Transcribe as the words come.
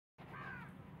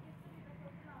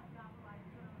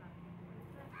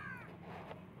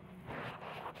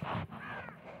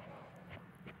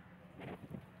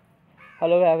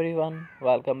Hello everyone,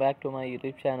 welcome back to my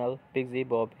YouTube channel Pixie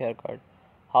Bob Haircut.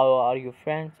 How are you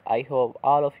friends? I hope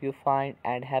all of you fine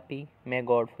and happy. May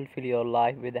God fulfill your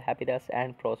life with happiness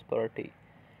and prosperity.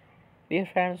 Dear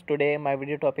friends, today my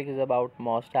video topic is about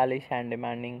most stylish and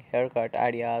demanding haircut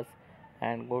ideas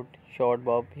and good short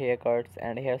bob haircuts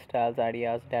and hairstyles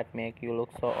ideas that make you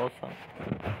look so awesome.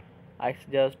 I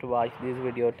suggest watch this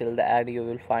video till the end. You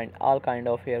will find all kind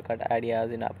of haircut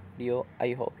ideas in a video.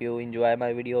 I hope you enjoy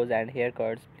my videos and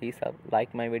haircuts. Please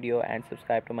like my video and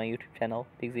subscribe to my YouTube channel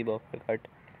Pixie Bob Haircut.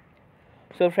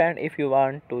 So friend, if you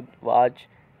want to watch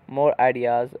more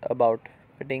ideas about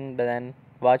cutting, then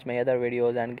watch my other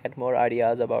videos and get more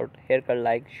ideas about haircut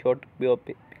like short bob,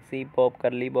 pixie bob,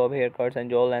 curly bob haircuts and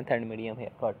jaw length and medium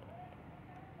haircut.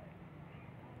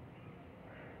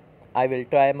 I will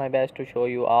try my best to show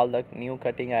you all the new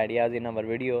cutting ideas in our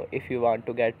video. If you want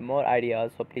to get more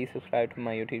ideas, so please subscribe to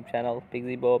my YouTube channel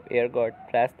Pixie Bob Haircut.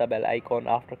 Press the bell icon.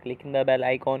 After clicking the bell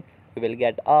icon, you will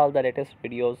get all the latest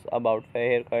videos about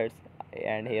haircuts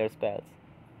and hairstyles.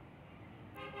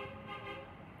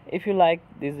 If you like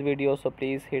this video, so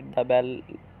please hit the bell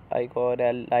icon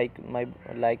and like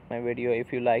my video.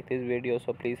 If you like this video,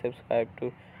 so please subscribe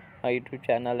to my YouTube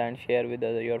channel and share with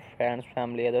your friends,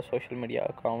 family, other social media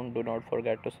account. Do not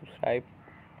forget to subscribe.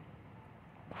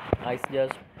 I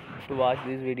suggest to watch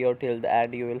this video till the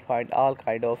end. You will find all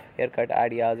kind of haircut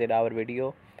ideas in our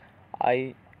video.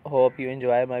 I hope you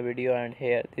enjoy my video and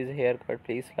this haircut.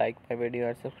 Please like my video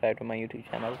and subscribe to my YouTube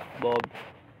channel Bob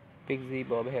Pixie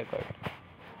Bob Haircut.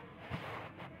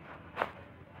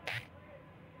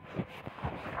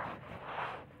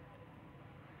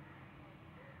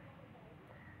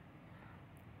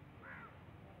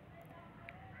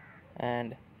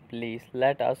 And please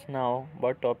let us know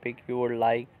what topic you would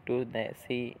like to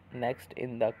see next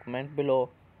in the comment below.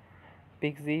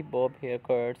 Pixie Bob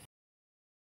haircuts